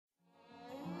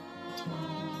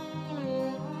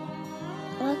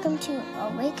welcome to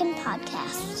Awaken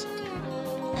Podcast.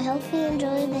 I hope you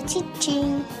enjoy the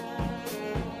teaching.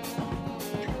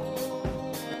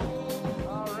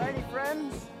 Alrighty,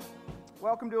 friends.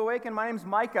 Welcome to Awaken. My name's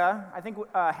Micah. I think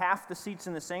half the seats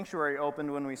in the sanctuary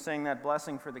opened when we sang that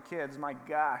blessing for the kids. My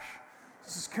gosh.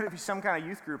 This is going to be some kind of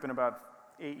youth group in about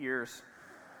 8 years.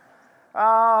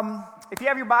 If you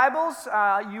have your Bibles,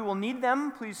 you will need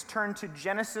them. Please turn to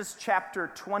Genesis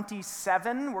chapter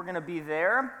 27. We're going to be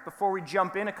there. Before we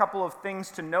jump in, a couple of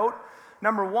things to note.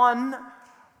 Number one,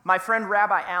 my friend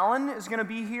Rabbi Allen is going to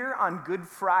be here on Good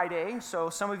Friday. So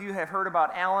some of you have heard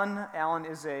about Allen. Allen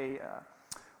is a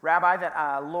rabbi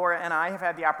that Laura and I have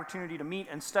had the opportunity to meet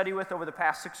and study with over the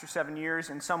past 6 or 7 years,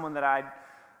 and someone that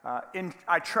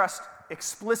I trust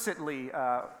explicitly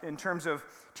in terms of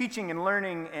teaching and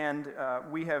learning, and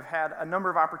we have had a number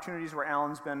of opportunities where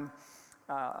Alan's been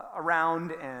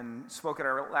around and spoke at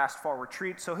our last fall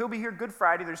retreat. So he'll be here Good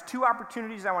Friday. There's 2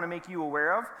 opportunities I want to make you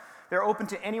aware of. They're open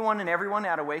to anyone and everyone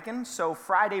at Awaken. So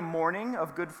Friday morning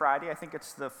of Good Friday, I think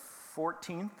it's the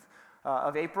 14th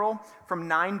of April, from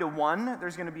 9 to 1,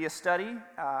 there's going to be a study,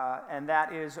 and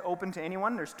that is open to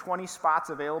anyone. There's 20 spots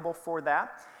available for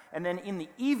that. And then in the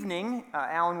evening,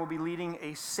 Alan will be leading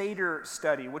a Seder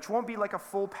study, which won't be like a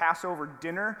full Passover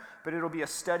dinner, but it'll be a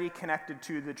study connected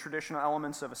to the traditional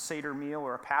elements of a Seder meal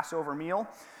or a Passover meal.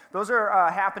 Those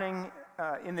are happening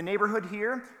in the neighborhood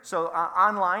here. So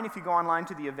online, if you go online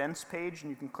to the events page and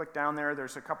you can click down there,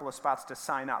 there's a couple of spots to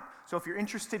sign up. So if you're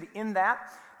interested in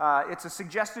that, it's a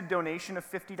suggested donation of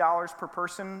 $50 per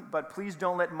person, but please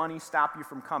don't let money stop you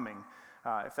from coming.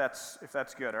 If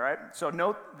that's good, all right? So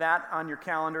note that on your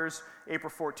calendars,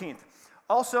 April 14th.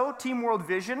 Also, Team World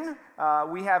Vision,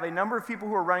 we have a number of people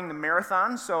who are running the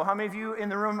marathon. So how many of you in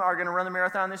the room are going to run the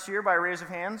marathon this year by raise of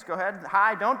hands? Go ahead.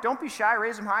 Hi, don't be shy.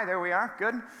 Raise them high. There we are.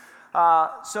 Good.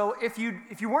 So if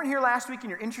you weren't here last week and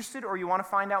you're interested or you want to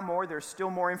find out more, there's still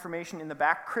more information in the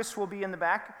back. Chris will be in the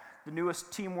back, the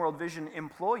newest Team World Vision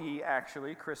employee,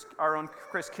 actually. Our own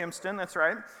Chris Kimston, that's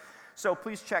right. So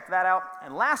please check that out.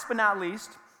 And last but not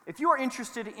least, if you are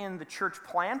interested in the church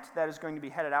plant that is going to be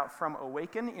headed out from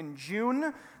Awaken in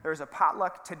June, there's a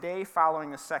potluck today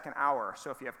following the second hour.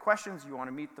 So if you have questions, you want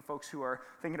to meet the folks who are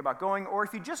thinking about going, or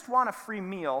if you just want a free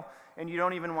meal and you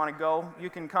don't even want to go, you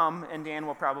can come and Dan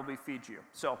will probably feed you.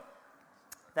 So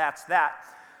that's that.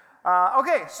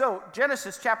 Okay, so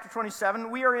Genesis chapter 27,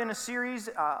 we are in a series,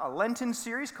 a Lenten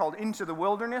series called Into the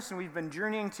Wilderness, and we've been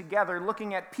journeying together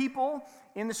looking at people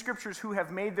in the scriptures who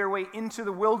have made their way into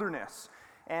the wilderness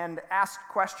and asked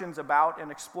questions about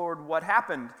and explored what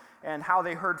happened and how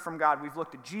they heard from God. We've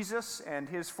looked at Jesus and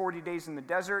his 40 days in the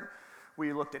desert.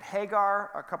 We looked at Hagar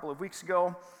a couple of weeks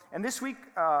ago, and this week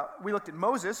we looked at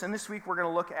Moses, and this week we're going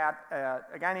to look at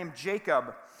a guy named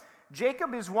Jacob.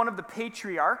 Jacob is one of the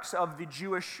patriarchs of the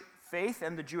Jewish faith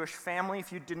and the Jewish family.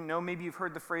 If you didn't know, maybe you've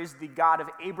heard the phrase, the God of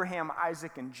Abraham,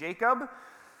 Isaac, and Jacob.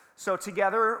 So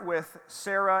together with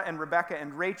Sarah and Rebekah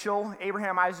and Rachel,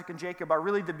 Abraham, Isaac, and Jacob are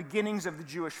really the beginnings of the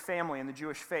Jewish family and the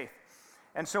Jewish faith.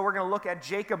 And so we're going to look at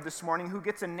Jacob this morning, who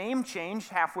gets a name change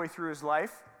halfway through his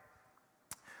life,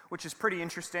 which is pretty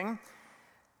interesting.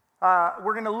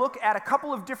 We're going to look at a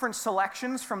couple of different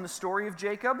selections from the story of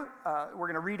Jacob. We're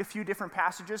going to read a few different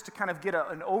passages to kind of get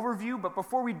an overview. But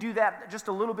before we do that, just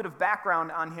a little bit of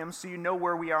background on him so you know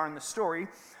where we are in the story.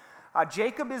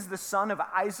 Jacob is the son of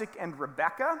Isaac and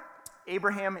Rebekah.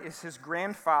 Abraham is his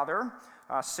grandfather.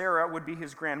 Sarah would be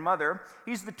his grandmother.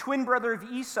 He's the twin brother of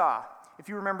Esau. If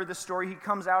you remember the story, he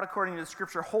comes out, according to the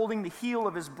scripture, holding the heel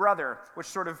of his brother, which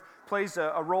sort of plays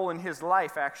a role in his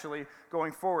life, actually,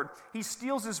 going forward. He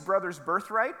steals his brother's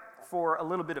birthright for a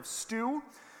little bit of stew,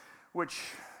 which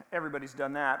everybody's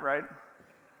done that, right?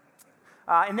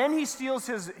 And then he steals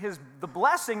the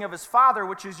blessing of his father,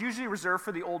 which is usually reserved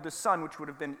for the oldest son, which would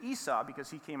have been Esau,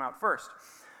 because he came out first.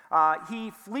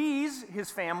 He flees his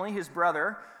family, his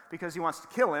brother, because he wants to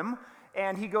kill him,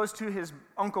 and he goes to his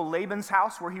uncle Laban's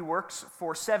house, where he works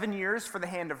for 7 years for the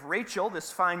hand of Rachel, this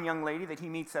fine young lady that he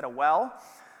meets at a well.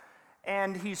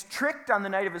 And he's tricked on the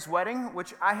night of his wedding,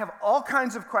 which I have all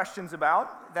kinds of questions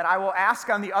about that I will ask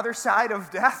on the other side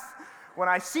of death when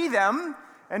I see them,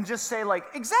 and just say, like,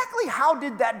 exactly how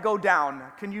did that go down?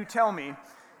 Can you tell me?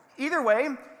 Either way,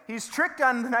 he's tricked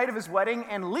on the night of his wedding,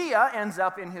 and Leah ends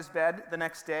up in his bed the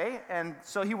next day, and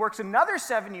so he works another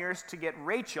 7 years to get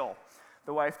Rachel,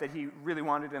 the wife that he really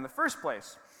wanted in the first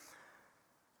place.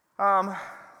 Laura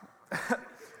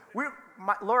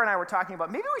and I were talking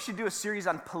about maybe we should do a series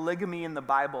on polygamy in the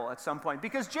Bible at some point,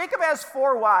 because Jacob has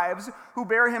 4 wives who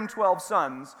bear him 12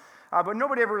 sons, but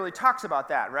nobody ever really talks about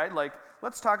that, right? Like,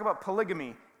 let's talk about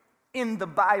polygamy in the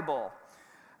Bible.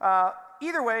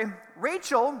 Either way,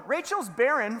 Rachel's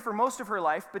barren for most of her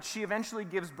life, but she eventually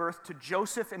gives birth to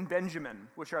Joseph and Benjamin,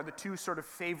 which are the two sort of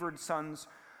favored sons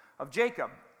of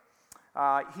Jacob.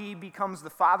 He becomes the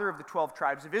father of the 12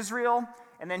 tribes of Israel,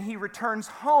 and then he returns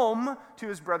home to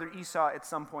his brother Esau at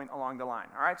some point along the line.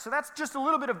 All right, so that's just a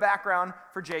little bit of background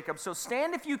for Jacob. So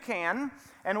stand if you can,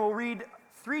 and we'll read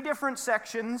 3 different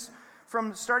sections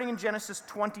from starting in Genesis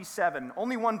 27.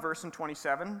 Only one verse in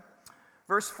 27.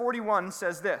 Verse 41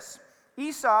 says this: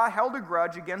 Esau held a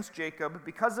grudge against Jacob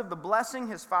because of the blessing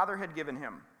his father had given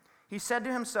him. He said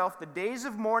to himself, "The days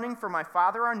of mourning for my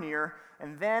father are near,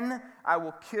 and then I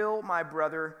will kill my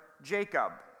brother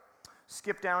Jacob."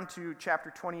 Skip down to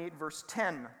chapter 28, verse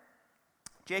 10.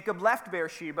 Jacob left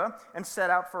Beersheba and set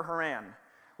out for Haran.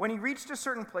 When he reached a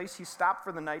certain place, he stopped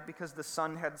for the night because the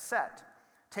sun had set.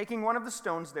 Taking one of the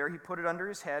stones there, he put it under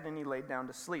his head and he laid down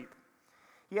to sleep.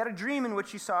 He had a dream in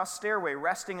which he saw a stairway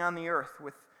resting on the earth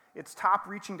with its top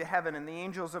reaching to heaven, and the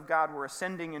angels of God were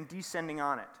ascending and descending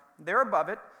on it. There above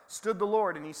it stood the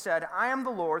Lord, and he said, "I am the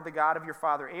Lord, the God of your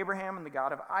father Abraham and the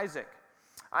God of Isaac.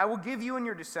 I will give you and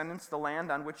your descendants the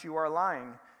land on which you are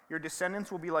lying. Your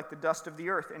descendants will be like the dust of the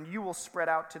earth, and you will spread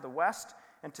out to the west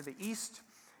and to the east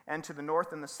and to the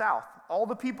north and the south. All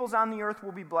the peoples on the earth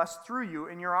will be blessed through you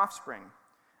and your offspring.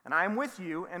 And I am with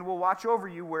you and will watch over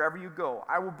you wherever you go.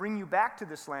 I will bring you back to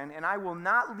this land, and I will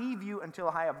not leave you until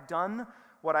I have done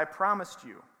what I promised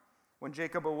you." When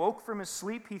Jacob awoke from his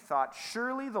sleep, he thought,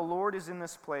 "Surely the Lord is in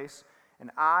this place,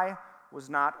 and I was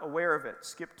not aware of it."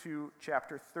 Skip to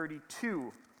chapter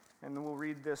 32, and then we'll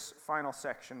read this final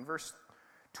section. Verse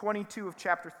 22 of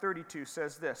chapter 32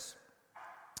 says this: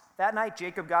 That night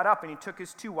Jacob got up, and he took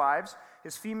his 2 wives,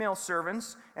 his female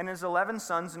servants, and his 11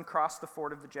 sons, and crossed the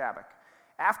ford of the Jabbok.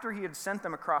 After he had sent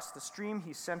them across the stream,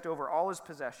 he sent over all his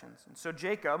possessions. And so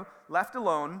Jacob, left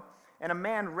alone, and a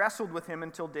man wrestled with him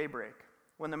until daybreak.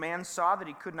 When the man saw that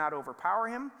he could not overpower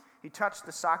him, he touched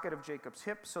the socket of Jacob's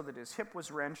hip so that his hip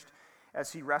was wrenched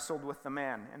as he wrestled with the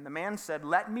man. And the man said,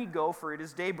 "Let me go, for it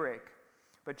is daybreak."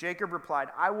 But Jacob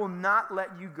replied, "I will not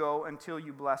let you go until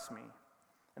you bless me."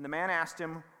 And the man asked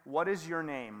him, "What is your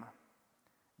name?"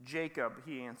 "Jacob,"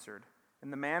 he answered.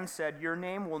 And the man said, "Your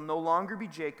name will no longer be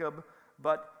Jacob,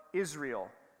 but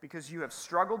Israel, because you have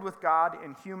struggled with God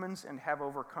and humans and have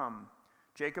overcome."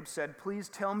 Jacob said, "Please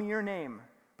tell me your name."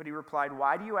 But he replied,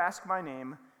 "Why do you ask my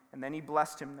name?" And then he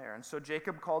blessed him there. And so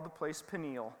Jacob called the place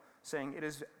Peniel, saying, "It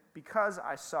is because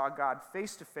I saw God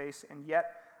face to face, and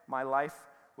yet my life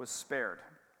was spared."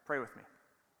 Pray with me.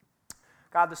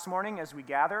 God, this morning as we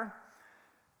gather,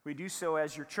 we do so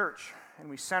as your church, and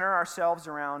we center ourselves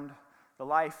around the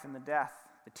life and the death,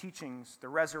 the teachings, the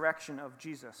resurrection of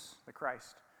Jesus, the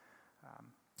Christ.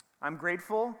 I'm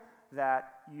grateful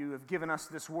that you have given us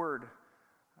this word,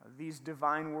 these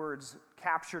divine words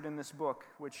captured in this book,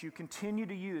 which you continue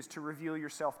to use to reveal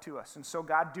yourself to us. And so,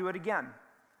 God, do it again.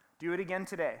 Do it again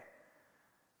today.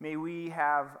 May we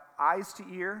have eyes to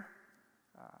ear,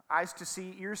 eyes to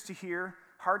see, ears to hear,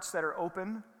 hearts that are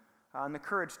open, and the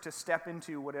courage to step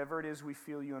into whatever it is we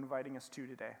feel you inviting us to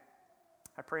today.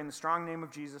 I pray in the strong name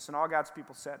of Jesus, and all God's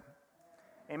people said,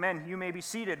 amen. You may be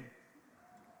seated.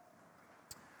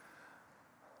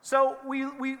 So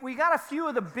we got a few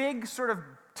of the big sort of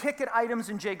ticket items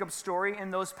in Jacob's story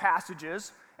in those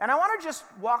passages, and I want to just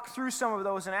walk through some of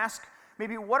those and ask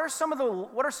maybe what are some of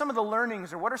the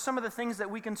learnings, or what are some of the things that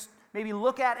we can maybe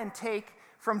look at and take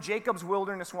from Jacob's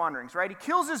wilderness wanderings, right? He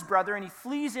kills his brother and he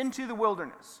flees into the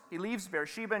wilderness. He leaves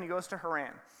Beersheba and he goes to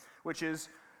Haran, which is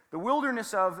the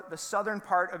wilderness of the southern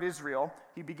part of Israel.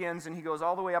 He begins and he goes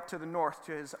all the way up to the north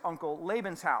to his uncle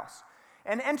Laban's house,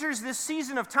 and enters this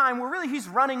season of time where really he's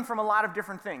running from a lot of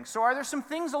different things. So are there some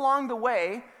things along the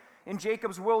way in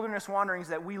Jacob's wilderness wanderings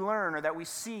that we learn or that we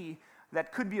see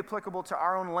that could be applicable to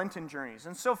our own Lenten journeys?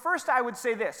 And so first I would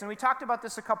say this, and we talked about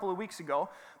this a couple of weeks ago,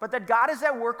 but that God is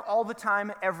at work all the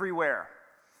time, everywhere.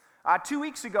 2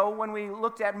 weeks ago when we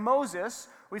looked at Moses,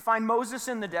 we find Moses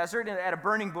in the desert at a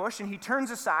burning bush, and he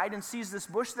turns aside and sees this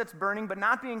bush that's burning but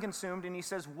not being consumed, and he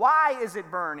says, "Why is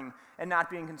it burning and not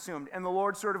being consumed?" And the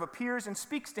Lord sort of appears and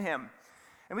speaks to him.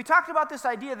 And we talked about this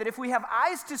idea that if we have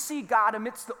eyes to see God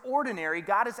amidst the ordinary,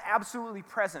 God is absolutely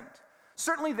present.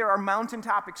 Certainly there are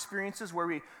mountaintop experiences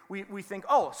where we think,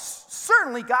 oh,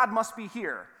 certainly God must be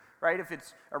here, right? If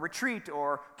it's a retreat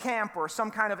or camp or some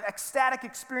kind of ecstatic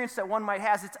experience that one might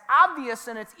have, it's obvious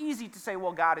and it's easy to say,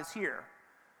 well, God is here.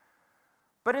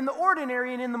 But in the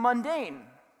ordinary and in the mundane,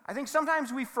 I think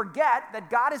sometimes we forget that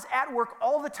God is at work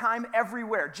all the time,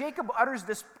 everywhere. Jacob utters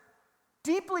this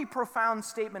deeply profound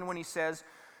statement when he says,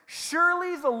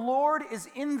 "Surely the Lord is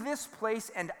in this place,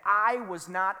 and I was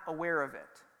not aware of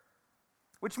it."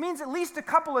 which means at least a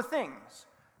couple of things.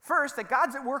 First, that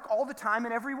God's at work all the time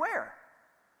and everywhere.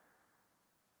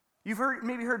 You've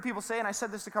maybe heard people say, and I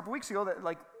said this a couple weeks ago,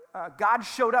 that God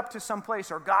showed up to some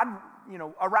place, or God,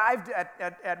 arrived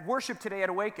at worship today at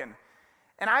Awaken.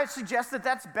 And I suggest that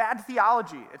that's bad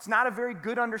theology. It's not a very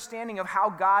good understanding of how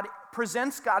God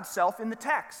presents God's self in the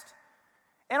text.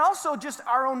 And also just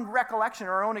our own recollection,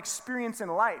 our own experience in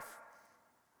life.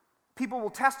 People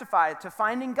will testify to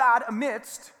finding God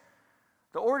amidst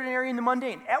the ordinary and the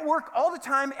mundane, at work all the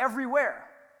time, everywhere.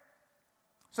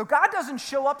 So God doesn't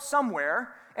show up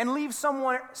somewhere and leave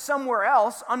somewhere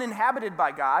else uninhabited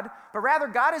by God, but rather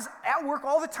God is at work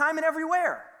all the time and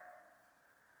everywhere.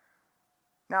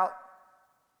 Now,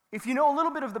 if you know a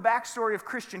little bit of the backstory of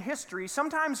Christian history,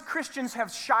 sometimes Christians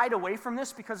have shied away from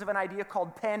this because of an idea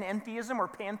called panentheism or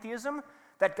pantheism,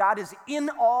 that God is in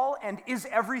all and is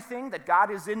everything, that God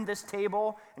is in this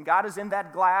table, and God is in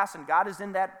that glass, and God is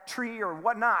in that tree or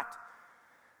whatnot.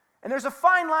 And there's a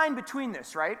fine line between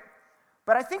this, right?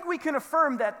 But I think we can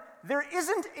affirm that there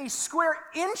isn't a square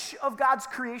inch of God's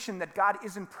creation that God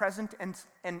isn't present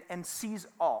and sees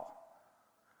all.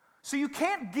 So you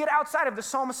can't get outside of the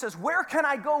psalmist says, where can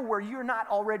I go where you're not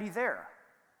already there?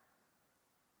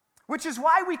 Which is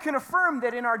why we can affirm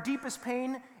that in our deepest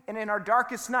pain and in our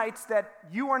darkest nights that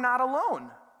you are not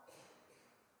alone.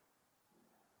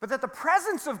 But that the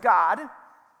presence of God,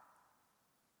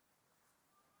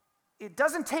 it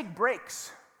doesn't take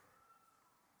breaks.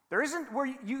 There isn't where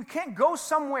you can't go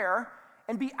somewhere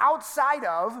and be outside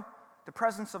of the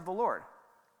presence of the Lord.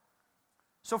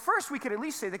 So first, we could at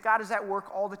least say that God is at work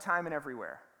all the time and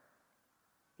everywhere.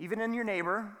 Even in your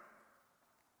neighbor.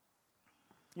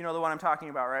 You know the one I'm talking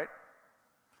about, right?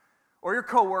 Or your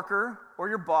coworker, or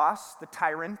your boss, the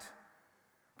tyrant.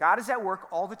 God is at work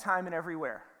all the time and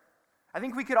everywhere. I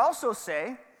think we could also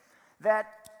say that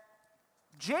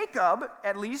Jacob,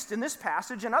 at least in this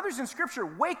passage, and others in Scripture,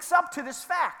 wakes up to this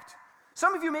fact.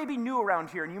 Some of you may be new around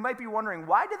here, and you might be wondering,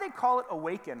 why do they call it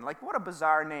Awaken? Like, what a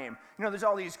bizarre name. There's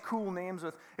all these cool names.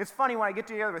 It's funny when I get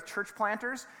together with church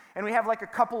planters, and we have like a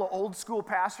couple of old school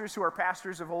pastors who are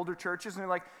pastors of older churches, and they're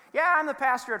like, yeah, I'm the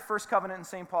pastor at First Covenant in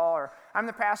St. Paul, or I'm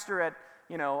the pastor at,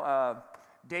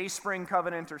 Day Spring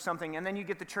Covenant or something, and then you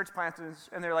get the church planters,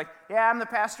 and they're like, yeah, I'm the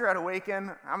pastor at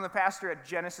Awaken, I'm the pastor at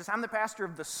Genesis, I'm the pastor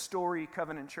of the Story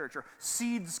Covenant Church, or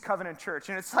Seeds Covenant Church,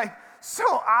 and it's like so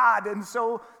odd and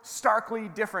so starkly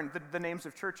different, the names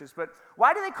of churches. But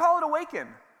why do they call it Awaken?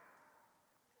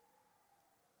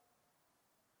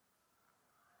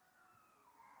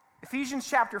 Ephesians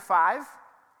chapter 5,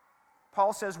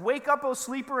 Paul says, wake up, O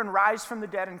sleeper, and rise from the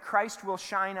dead, and Christ will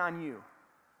shine on you.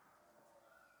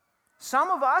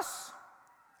 Some of us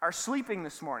are sleeping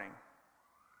this morning.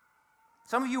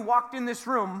 Some of you walked in this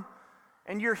room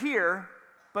and you're here,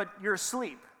 but you're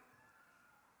asleep.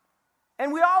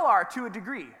 And we all are to a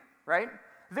degree, right?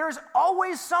 There's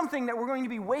always something that we're going to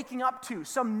be waking up to,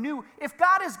 some new. If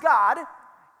God is God,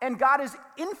 and God is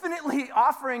infinitely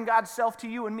offering God's self to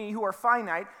you and me who are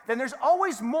finite, then there's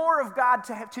always more of God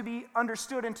to have to be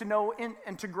understood and to know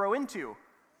and to grow into.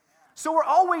 So we're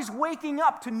always waking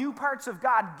up to new parts of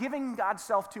God, giving God's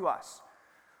self to us.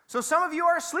 So some of you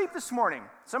are asleep this morning.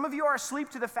 Some of you are asleep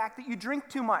to the fact that you drink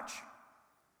too much.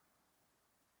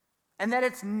 And that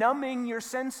it's numbing your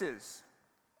senses.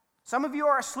 Some of you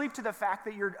are asleep to the fact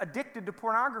that you're addicted to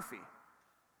pornography.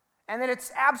 And that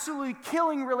it's absolutely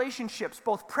killing relationships,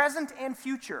 both present and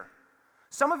future.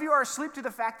 Some of you are asleep to the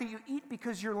fact that you eat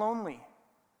because you're lonely.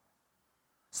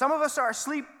 Some of us are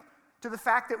asleep to the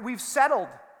fact that we've settled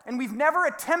and we've never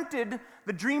attempted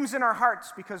the dreams in our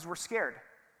hearts because we're scared.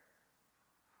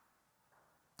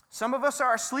 Some of us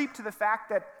are asleep to the fact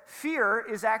that fear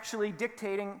is actually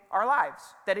dictating our lives,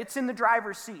 that it's in the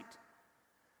driver's seat.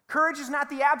 Courage is not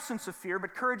the absence of fear,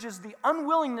 but courage is the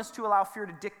unwillingness to allow fear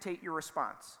to dictate your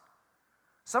response.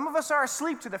 Some of us are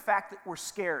asleep to the fact that we're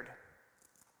scared.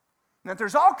 And that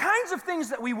there's all kinds of things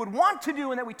that we would want to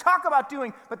do and that we talk about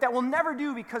doing, but that we'll never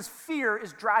do because fear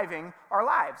is driving our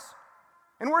lives.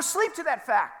 And we're asleep to that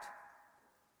fact.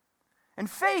 And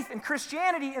faith and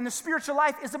Christianity and the spiritual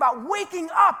life is about waking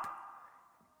up.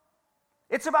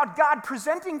 It's about God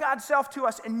presenting God's self to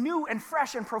us in new and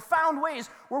fresh and profound ways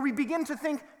where we begin to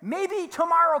think maybe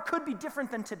tomorrow could be different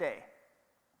than today.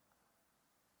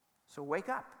 So wake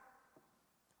up.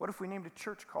 What if we named a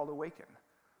church called Awaken?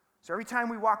 So every time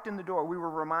we walked in the door, we were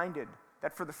reminded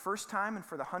that for the first time and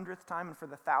for the 100th time and for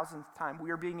the 1,000th time, we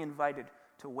are being invited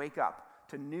to wake up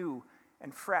to new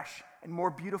and fresh and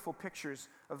more beautiful pictures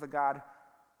of the God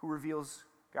who reveals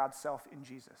God's self in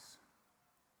Jesus.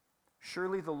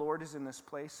 Surely the Lord is in this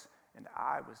place, and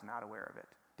I was not aware of it.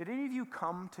 Did any of you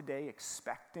come today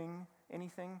expecting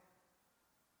anything?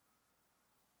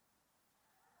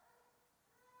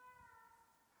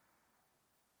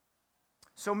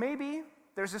 So maybe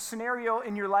there's a scenario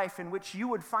in your life in which you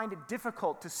would find it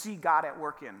difficult to see God at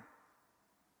work in.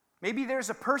 Maybe there's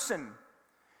a person,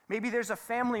 maybe there's a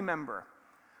family member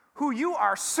who you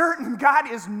are certain God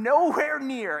is nowhere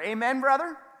near. Amen,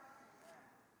 brother?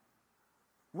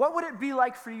 What would it be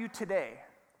like for you today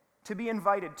to be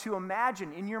invited to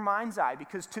imagine in your mind's eye,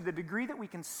 because to the degree that we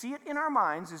can see it in our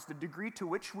minds is the degree to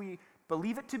which we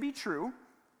believe it to be true.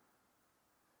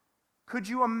 Could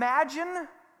you imagine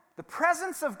the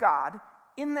presence of God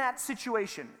in that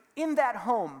situation, in that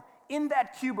home, in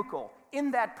that cubicle,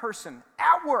 in that person,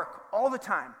 at work, all the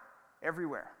time,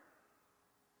 everywhere?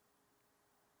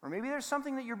 Or maybe there's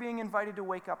something that you're being invited to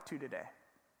wake up to today.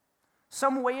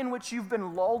 Some way in which you've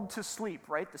been lulled to sleep,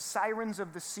 right? The sirens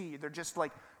of the sea, they're just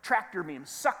like tractor beams,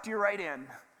 sucked you right in.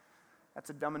 That's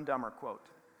a Dumb and Dumber quote.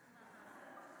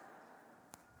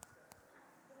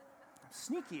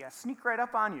 Sneaky, I sneak right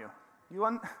up on you.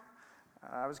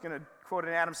 I was going to quote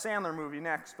an Adam Sandler movie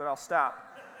next, but I'll stop.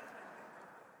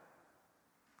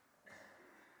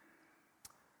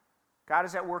 God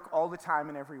is at work all the time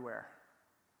and everywhere,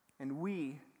 and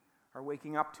we are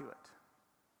waking up to it.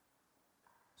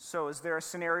 So is there a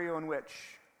scenario in which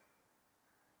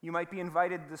you might be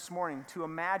invited this morning to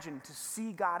imagine, to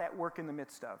see God at work in the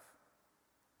midst of?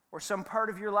 Or some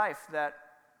part of your life that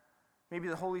maybe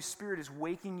the Holy Spirit is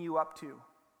waking you up to?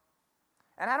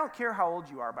 And I don't care how old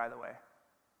you are, by the way.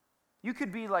 You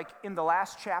could be like in the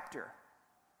last chapter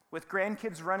with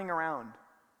grandkids running around.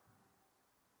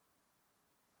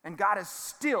 And God is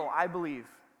still, I believe,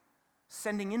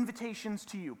 sending invitations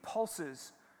to you,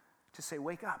 pulses, to say,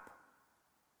 wake up.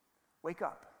 Wake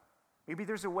up. Maybe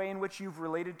there's a way in which you've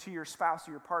related to your spouse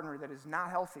or your partner that is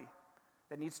not healthy,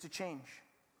 that needs to change.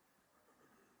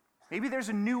 Maybe there's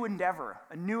a new endeavor,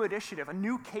 a new initiative, a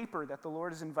new caper that the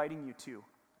Lord is inviting you to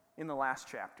in the last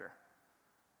chapter.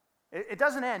 It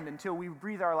doesn't end until we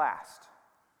breathe our last.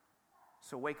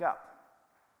 So wake up.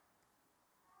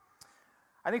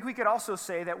 I think we could also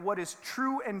say that what is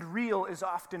true and real is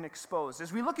often exposed.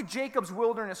 As we look at Jacob's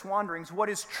wilderness wanderings, what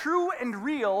is true and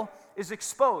real is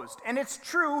exposed. And it's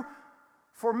true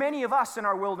for many of us in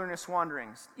our wilderness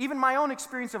wanderings. Even my own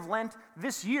experience of Lent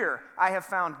this year, I have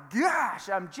found, gosh,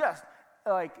 I'm just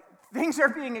like, things are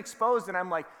being exposed, and I'm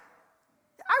like,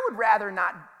 I would rather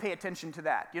not pay attention to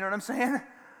that. You know what I'm saying?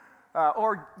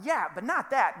 Yeah, but not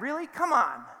that. Really? Come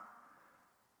on.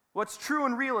 What's true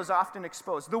and real is often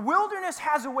exposed. The wilderness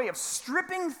has a way of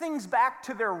stripping things back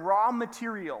to their raw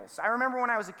materials. I remember when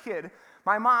I was a kid,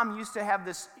 my mom used to have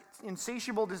this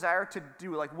insatiable desire to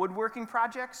do like woodworking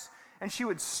projects, and she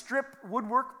would strip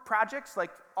woodwork projects,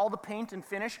 like all the paint and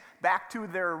finish, back to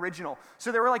their original.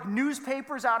 So there were like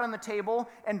newspapers out on the table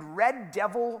and Red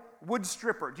Devil wood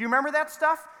stripper. Do you remember that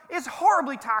stuff? It's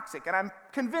horribly toxic, and I'm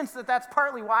convinced that that's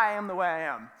partly why I am the way I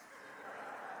am.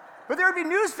 But there would be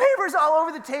newspapers all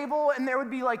over the table, and there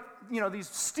would be like, these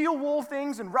steel wool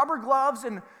things and rubber gloves,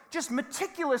 and just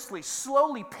meticulously,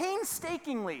 slowly,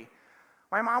 painstakingly,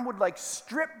 my mom would like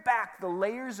strip back the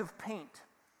layers of paint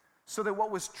so that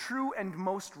what was true and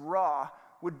most raw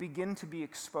would begin to be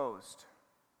exposed.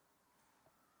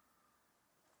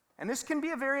 And this can be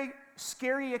a very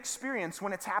scary experience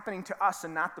when it's happening to us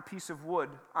and not the piece of wood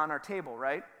on our table,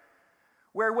 right?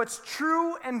 Where what's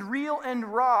true and real and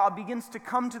raw begins to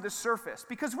come to the surface.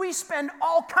 Because we spend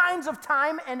all kinds of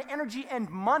time and energy and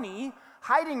money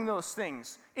hiding those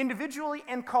things, individually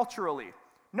and culturally.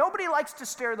 Nobody likes to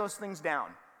stare those things down.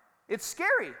 It's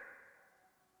scary.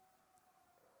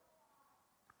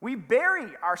 We bury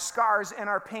our scars and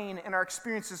our pain and our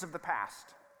experiences of the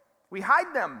past. We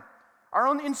hide them. Our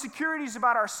own insecurities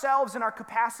about ourselves and our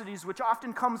capacities, which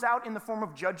often comes out in the form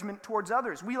of judgment towards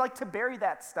others. We like to bury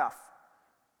that stuff.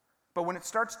 But when it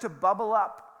starts to bubble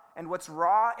up and what's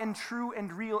raw and true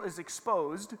and real is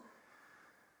exposed,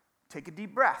 take a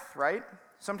deep breath, right?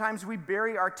 Sometimes we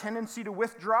bury our tendency to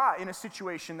withdraw in a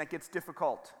situation that gets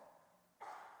difficult.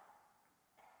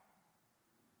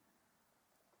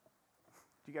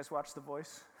 Do you guys watch The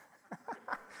Voice?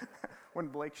 When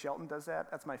Blake Shelton does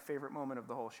that, that's my favorite moment of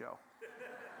the whole show.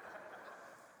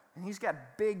 And he's got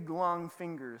big, long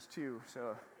fingers, too,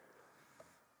 so...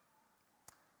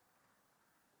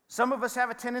 Some of us have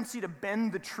a tendency to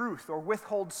bend the truth or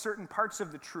withhold certain parts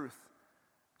of the truth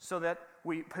so that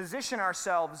we position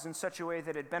ourselves in such a way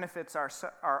that it benefits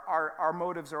our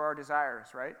motives or our desires,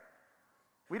 right?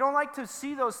 We don't like to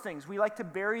see those things. We like to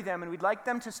bury them, and we'd like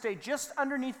them to stay just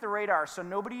underneath the radar so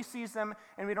nobody sees them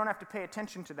and we don't have to pay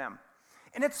attention to them.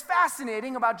 And it's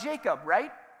fascinating about Jacob,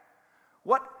 right?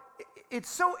 It's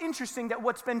so interesting that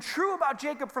what's been true about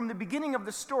Jacob from the beginning of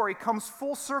the story comes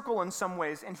full circle in some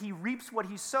ways, and he reaps what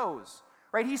he sows,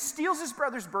 right? He steals his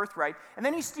brother's birthright, and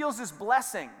then he steals his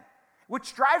blessing,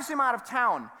 which drives him out of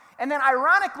town. And then,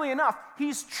 ironically enough,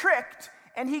 he's tricked,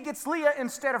 and he gets Leah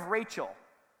instead of Rachel.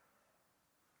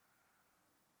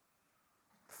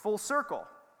 Full circle.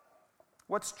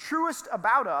 What's truest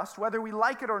about us, whether we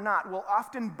like it or not, will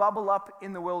often bubble up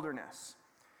in the wilderness.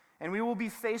 And we will be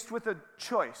faced with a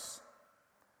choice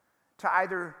to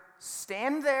either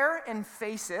stand there and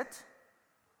face it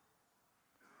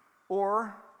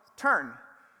or turn.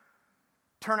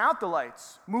 Turn out the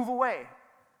lights, move away,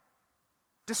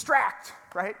 distract,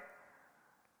 right?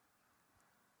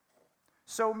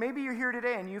 So maybe you're here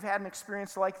today and you've had an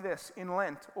experience like this in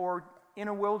Lent or in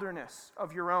a wilderness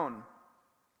of your own,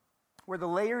 where the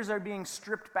layers are being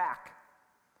stripped back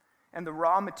and the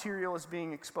raw material is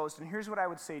being exposed. And here's what I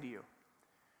would say to you.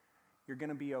 You're going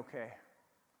to be okay.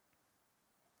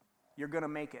 You're going to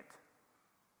make it.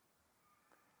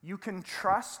 You can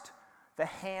trust the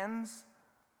hands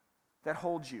that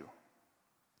hold you.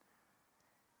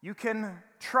 You can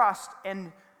trust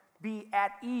and be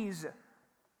at ease.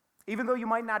 Even though you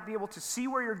might not be able to see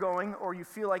where you're going or you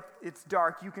feel like it's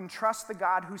dark, you can trust the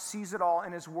God who sees it all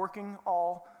and is working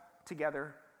all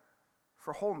together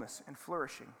for wholeness and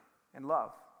flourishing and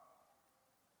love.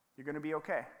 You're going to be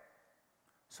okay.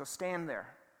 So stand there.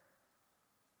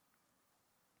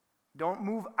 Don't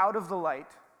move out of the light,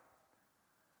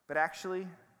 but actually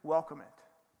welcome it.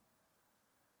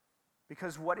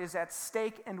 Because what is at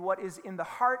stake and what is in the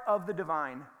heart of the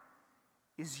divine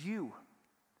is you,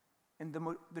 in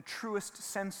the truest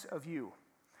sense of you.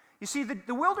 You see,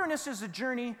 the wilderness is a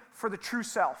journey for the true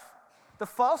self. The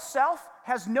false self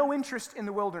has no interest in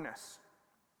the wilderness.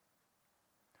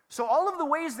 So all of the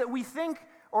ways that we think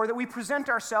or that we present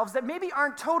ourselves that maybe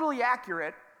aren't totally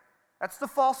accurate, that's the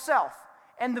false self.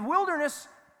 And the wilderness,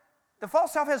 the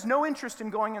false self has no interest in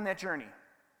going on that journey.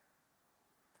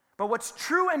 But what's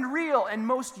true and real and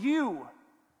most you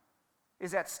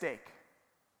is at stake.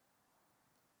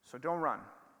 So don't run.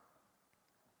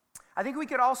 I think we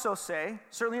could also say,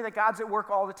 certainly, that God's at work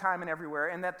all the time and everywhere,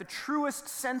 and that the truest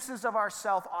senses of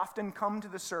ourself often come to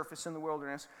the surface in the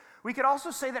wilderness. We could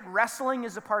also say that wrestling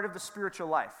is a part of the spiritual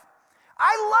life.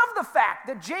 I love the fact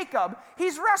that Jacob,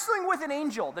 he's wrestling with an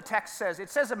angel, the text says. It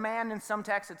says a man in some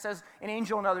texts, it says an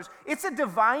angel in others. It's a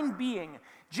divine being.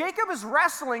 Jacob is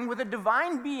wrestling with a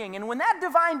divine being, and when that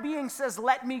divine being says,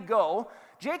 "Let me go,"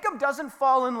 Jacob doesn't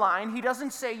fall in line. He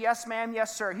doesn't say, "Yes, ma'am,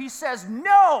 yes, sir." He says,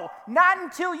 "No, not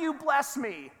until you bless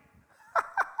me."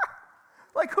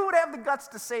 Like, who would have the guts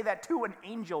to say that to an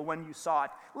angel when you saw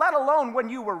it, let alone when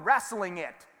you were wrestling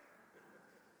it?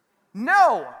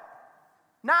 No,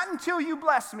 not until you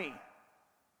bless me.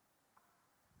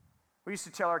 We used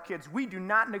to tell our kids, we do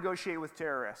not negotiate with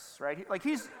terrorists, right?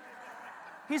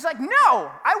 He's like,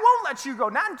 "No, I won't let you go,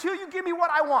 not until you give me what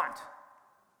I want."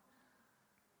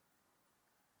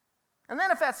 And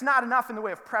then if that's not enough in the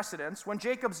way of precedence, when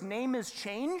Jacob's name is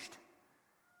changed,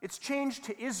 it's changed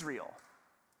to Israel,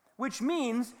 which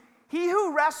means he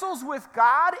who wrestles with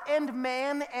God and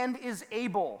man and is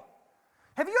able.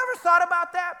 Have you ever thought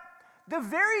about that? The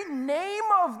very name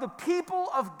of the people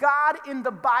of God in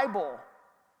the Bible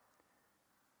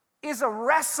is a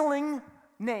wrestling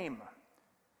name.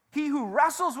 He who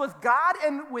wrestles with God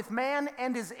and with man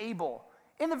and is able.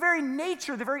 In the very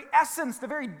nature, the very essence, the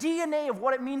very DNA of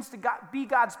what it means to be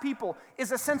God's people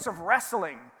is a sense of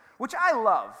wrestling, which I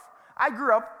love. I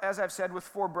grew up, as I've said, with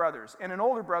 4 brothers and an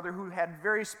older brother who had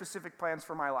very specific plans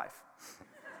for my life.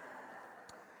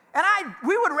 And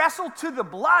we would wrestle to the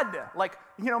blood, like,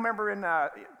 remember in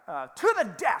To the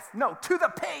Death, no, To the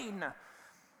Pain.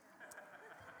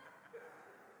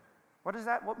 What is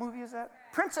that? What movie is that?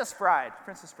 Princess Bride.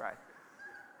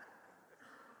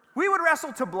 We would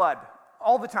wrestle to blood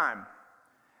all the time.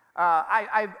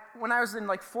 When I was in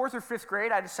like 4th or 5th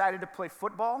grade, I decided to play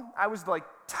football. I was like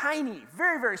tiny,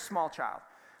 very, very small child.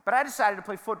 But I decided to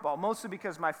play football, mostly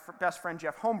because my best friend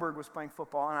Jeff Holmberg was playing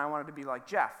football, and I wanted to be like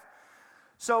Jeff.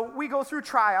 So we go through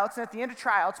tryouts, and at the end of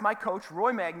tryouts, my coach,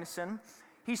 Roy Magnuson,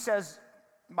 he says,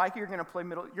 "Mike, you're going to play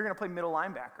middle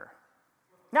linebacker."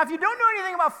 Now, if you don't know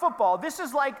anything about football, this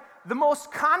is like the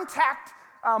most contact.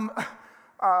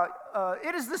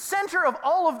 It is the center of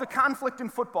all of the conflict in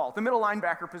football, the middle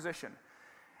linebacker position.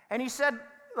 And he said,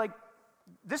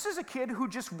 this is a kid who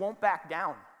just won't back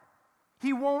down.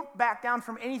 He won't back down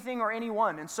from anything or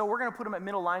anyone, and so we're going to put him at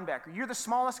middle linebacker. You're the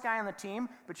smallest guy on the team,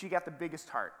 but you got the biggest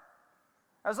heart.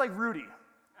 I was like Rudy,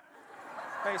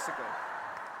 basically.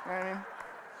 You know what I mean?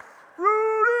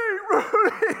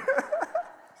 Rudy!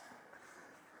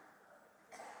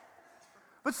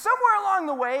 But somewhere along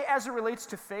the way, as it relates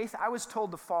to faith, I was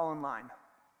told to fall in line.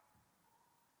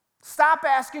 Stop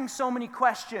asking so many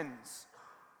questions.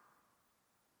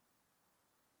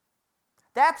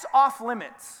 That's off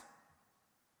limits.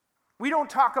 We don't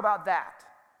talk about that.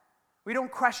 We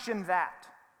don't question that.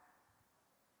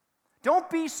 Don't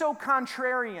be so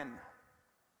contrarian.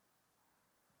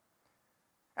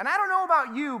 And I don't know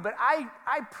about you, but I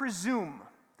presume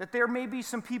that there may be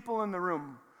some people in the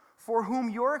room for whom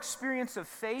your experience of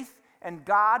faith and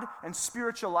God and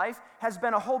spiritual life has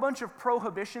been a whole bunch of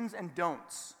prohibitions and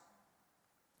don'ts,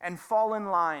 and fall in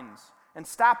lines, and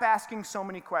stop asking so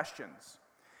many questions.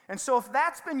 And so if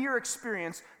that's been your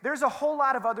experience, there's a whole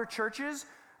lot of other churches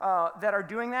that are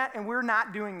doing that, and we're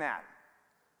not doing that.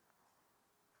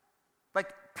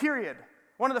 Like, period.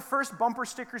 One of the first bumper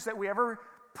stickers that we ever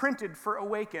printed for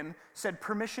Awaken said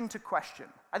permission to question.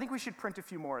 I think we should print a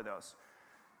few more of those.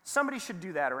 Somebody should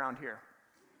do that around here.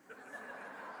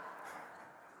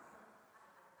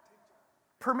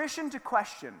 Permission to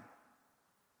question.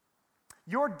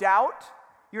 Your doubt,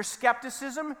 your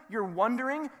skepticism, your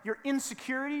wondering, your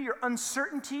insecurity, your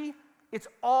uncertainty, it's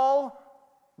all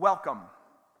welcome.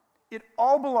 It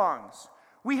all belongs.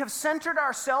 We have centered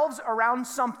ourselves around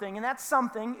something, and that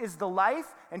something is the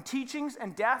life and teachings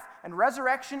and death and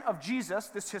resurrection of Jesus,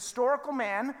 this historical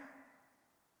man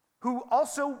who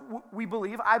also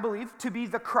I believe, to be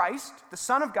the Christ, the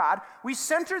Son of God. We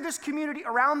center this community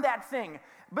around that thing.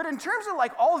 But in terms of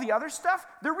like all the other stuff,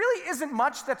 there really isn't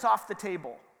much that's off the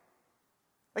table.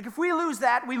 Like if we lose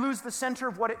that, we lose the center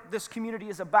of what this community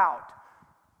is about.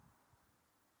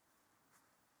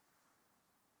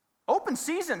 Open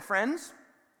season, friends.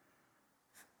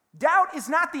 Doubt is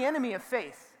not the enemy of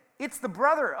faith. It's the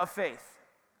brother of faith.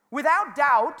 Without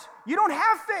doubt, you don't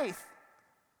have faith.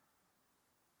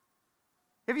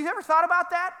 Have you ever thought about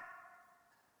that?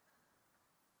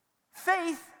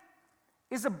 Faith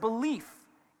is a belief.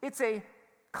 It's a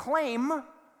claim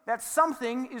that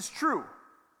something is true.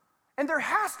 And there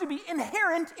has to be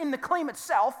inherent in the claim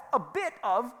itself a bit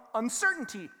of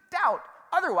uncertainty, doubt.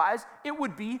 Otherwise, it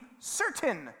would be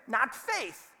certain, not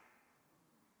faith.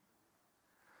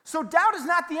 So doubt is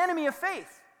not the enemy of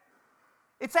faith.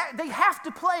 They have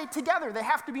to play together. They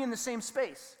have to be in the same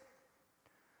space.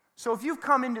 So if you've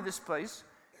come into this place,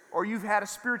 or you've had a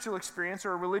spiritual experience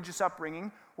or a religious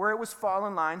upbringing where it was fall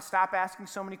in line, stop asking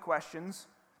so many questions,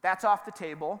 that's off the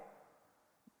table,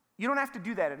 you don't have to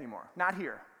do that anymore. Not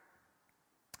here.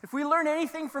 If we learn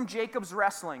anything from Jacob's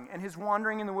wrestling and his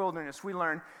wandering in the wilderness, we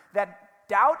learn that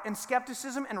doubt and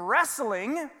skepticism and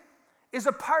wrestling is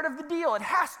a part of the deal. It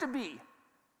has to be.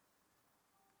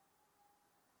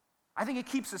 I think it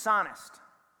keeps us honest.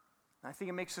 I think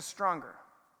it makes us stronger,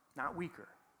 not weaker.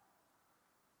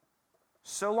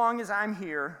 So long as I'm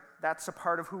here, that's a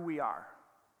part of who we are.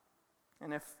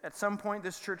 And if at some point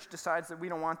this church decides that we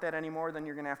don't want that anymore, then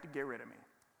you're going to have to get rid of me.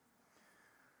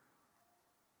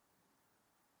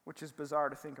 Which is bizarre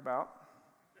to think about.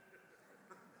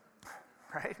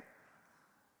 Right?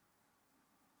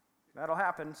 That'll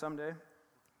happen someday.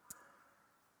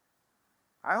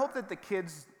 I hope that the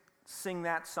kids sing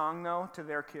that song, though, to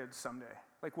their kids someday.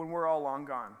 Like when we're all long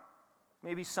gone.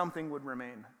 Maybe something would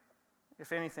remain.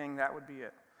 If anything, that would be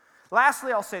it.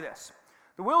 Lastly, I'll say this.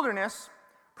 The wilderness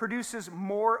produces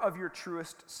more of your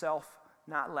truest self,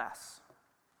 not less.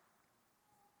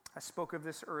 I spoke of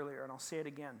this earlier, and I'll say it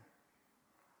again.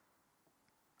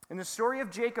 In the story of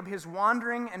Jacob, his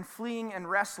wandering and fleeing and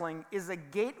wrestling is a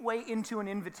gateway into an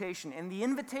invitation, and the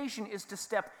invitation is to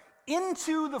step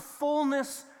into the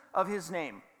fullness of his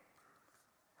name.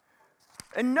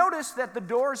 And notice that the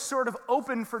doors sort of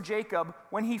open for Jacob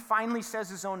when he finally says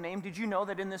his own name. Did you know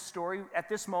that in this story, at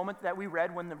this moment that we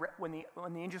read, when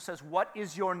the angel says, "What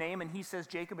is your name?" and he says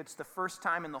Jacob, it's the first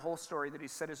time in the whole story that he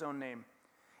said his own name.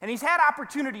 And he's had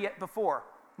opportunity before,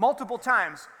 multiple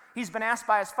times. He's been asked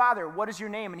by his father, "What is your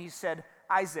name?" and he said,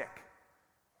 "Isaac."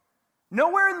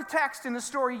 Nowhere in the text in the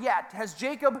story yet has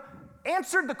Jacob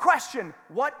answered the question,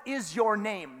 "What is your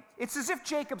name?" It's as if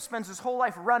Jacob spends his whole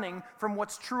life running from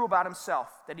what's true about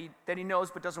himself, that he knows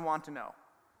but doesn't want to know.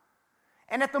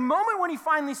 And at the moment when he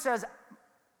finally says,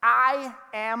 "I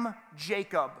am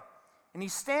Jacob," and he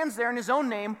stands there in his own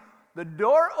name, the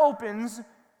door opens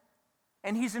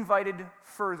and he's invited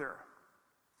further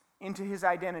into his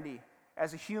identity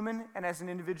as a human and as an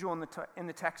individual in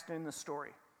the text and in the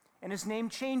story. And his name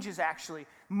changes, actually.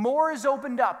 More is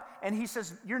opened up, and he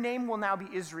says, "Your name will now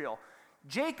be Israel."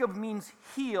 Jacob means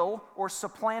heel or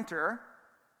supplanter,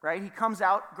 right? He comes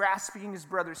out grasping his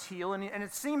brother's heel, and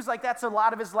it seems like that's a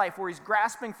lot of his life, where he's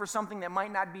grasping for something that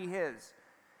might not be his.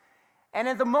 And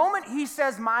at the moment he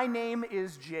says, "My name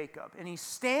is Jacob," and he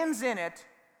stands in it,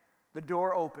 the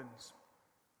door opens,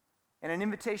 and an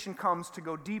invitation comes to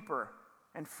go deeper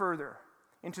and further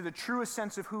into the truest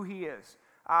sense of who he is.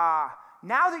 Now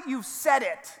that you've said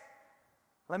it,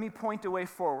 let me point the way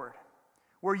forward,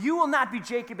 where you will not be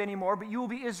Jacob anymore, but you will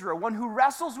be Israel, one who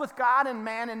wrestles with God and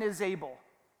man and is able,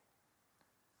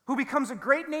 who becomes a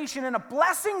great nation and a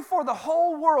blessing for the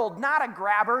whole world, not a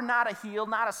grabber, not a heel,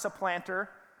 not a supplanter,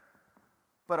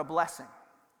 but a blessing.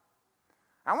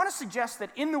 I want to suggest that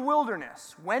in the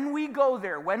wilderness, when we go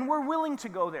there, when we're willing to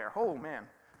go there, oh man,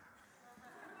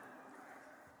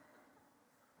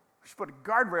 we should put a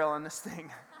guardrail on this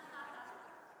thing.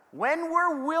 When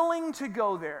we're willing to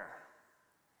go there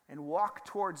and walk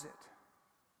towards it,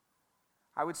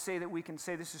 I would say that we can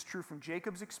say this is true from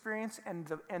Jacob's experience and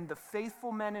the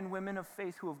faithful men and women of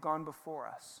faith who have gone before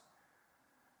us,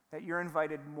 that you're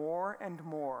invited more and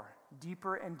more,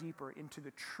 deeper and deeper into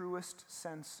the truest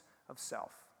sense of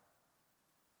self,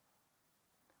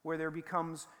 where there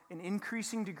becomes an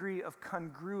increasing degree of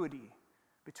congruity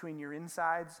between your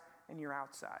insides and your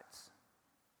outsides.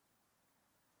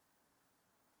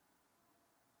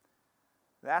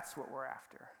 That's what we're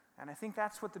after. And I think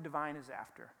that's what the divine is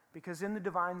after. Because in the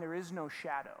divine, there is no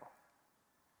shadow,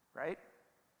 right?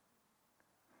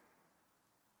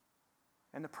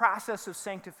 And the process of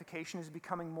sanctification is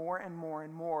becoming more and more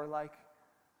and more like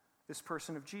this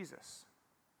person of Jesus.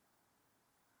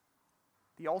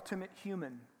 The ultimate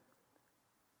human,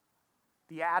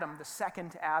 the Adam, the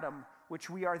second Adam, which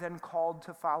we are then called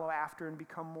to follow after and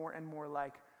become more and more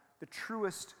like, the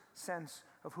truest sense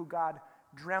of who God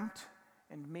dreamt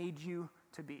and made you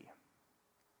to be.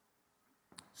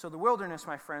 So the wilderness,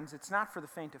 my friends, it's not for the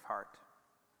faint of heart.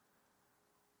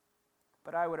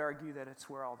 But I would argue that it's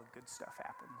where all the good stuff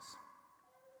happens.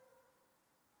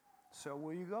 So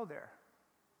will you go there?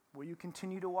 Will you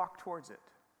continue to walk towards it?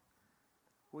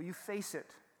 Will you face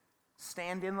it?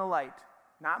 Stand in the light,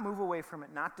 not move away from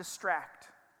it, not distract,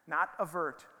 not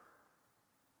avert.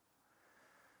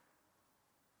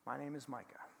 My name is Micah.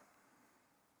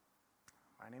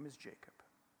 My name is Jacob.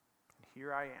 And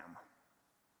here I am.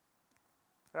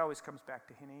 It always comes back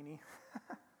to Hineni.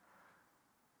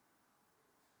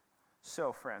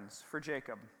 So, friends, for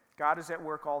Jacob, God is at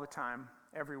work all the time,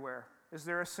 everywhere. Is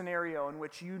there a scenario in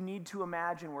which you need to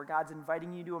imagine, where God's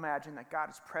inviting you to imagine that God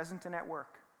is present and at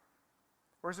work?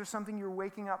 Or is there something you're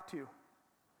waking up to?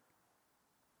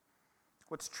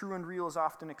 What's true and real is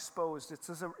often exposed.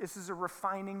 This is a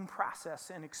refining process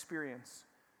and experience.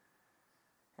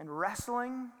 And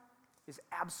wrestling is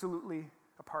absolutely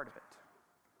a part of it.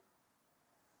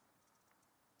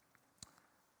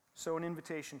 So an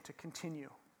invitation to continue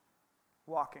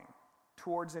walking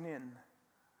towards and in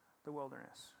the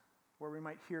wilderness, where we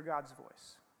might hear God's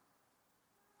voice.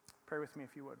 Pray with me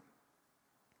if you would.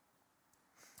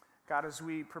 God, as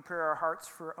we prepare our hearts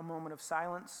for a moment of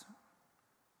silence,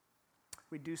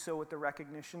 we do so with the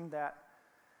recognition that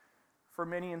for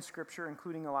many in Scripture,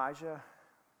 including Elijah,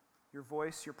 your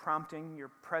voice, your prompting,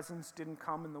 your presence didn't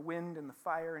come in the wind and the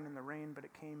fire and in the rain, but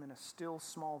it came in a still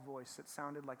small voice that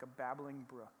sounded like a babbling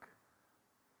brook.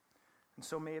 And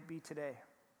so may it be today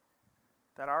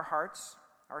that our hearts,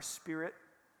 our spirit,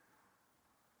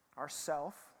 our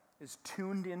self is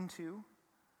tuned into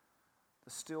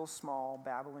the still small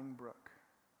babbling brook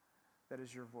that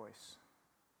is your voice.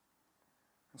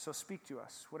 And so speak to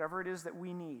us, whatever it is that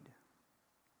we need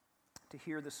to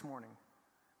hear this morning.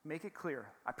 Make it clear.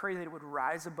 I pray that it would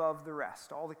rise above the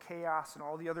rest, all the chaos and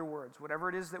all the other words, whatever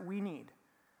it is that we need,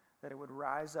 that it would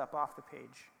rise up off the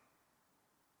page.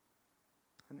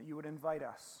 And that you would invite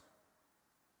us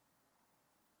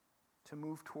to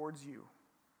move towards you.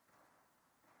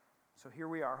 So here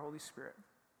we are, Holy Spirit.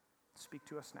 Speak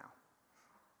to us now.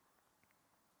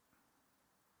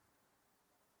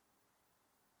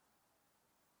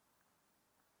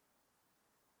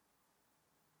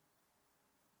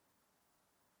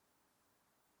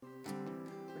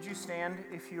 Would you stand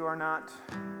if you are not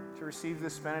to receive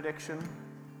this benediction?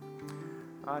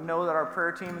 Know that our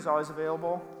prayer team is always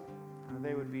available.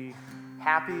 They would be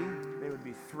happy, they would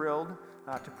be thrilled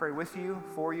to pray with you,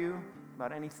 for you,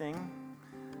 about anything.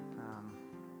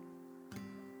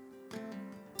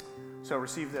 So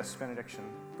receive this benediction.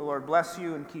 The Lord bless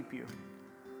you and keep you.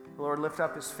 The Lord lift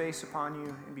up his face upon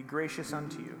you and be gracious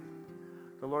unto you.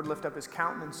 The Lord lift up his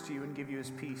countenance to you and give you his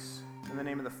peace. In the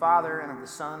name of the Father, and of the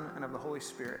Son, and of the Holy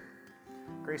Spirit.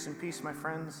 Grace and peace, my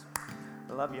friends.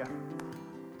 I love you.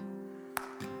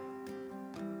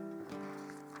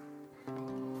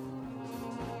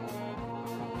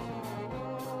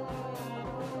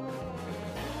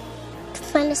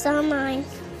 Find us online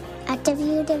at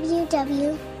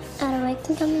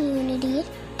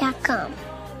www.awakencommunity.com.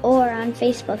 or on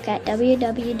Facebook at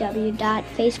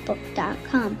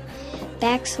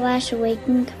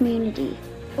www.facebook.com/Awaken Community.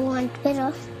 Or on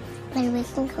Twitter at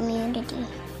Awaken Community.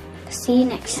 See you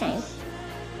next time.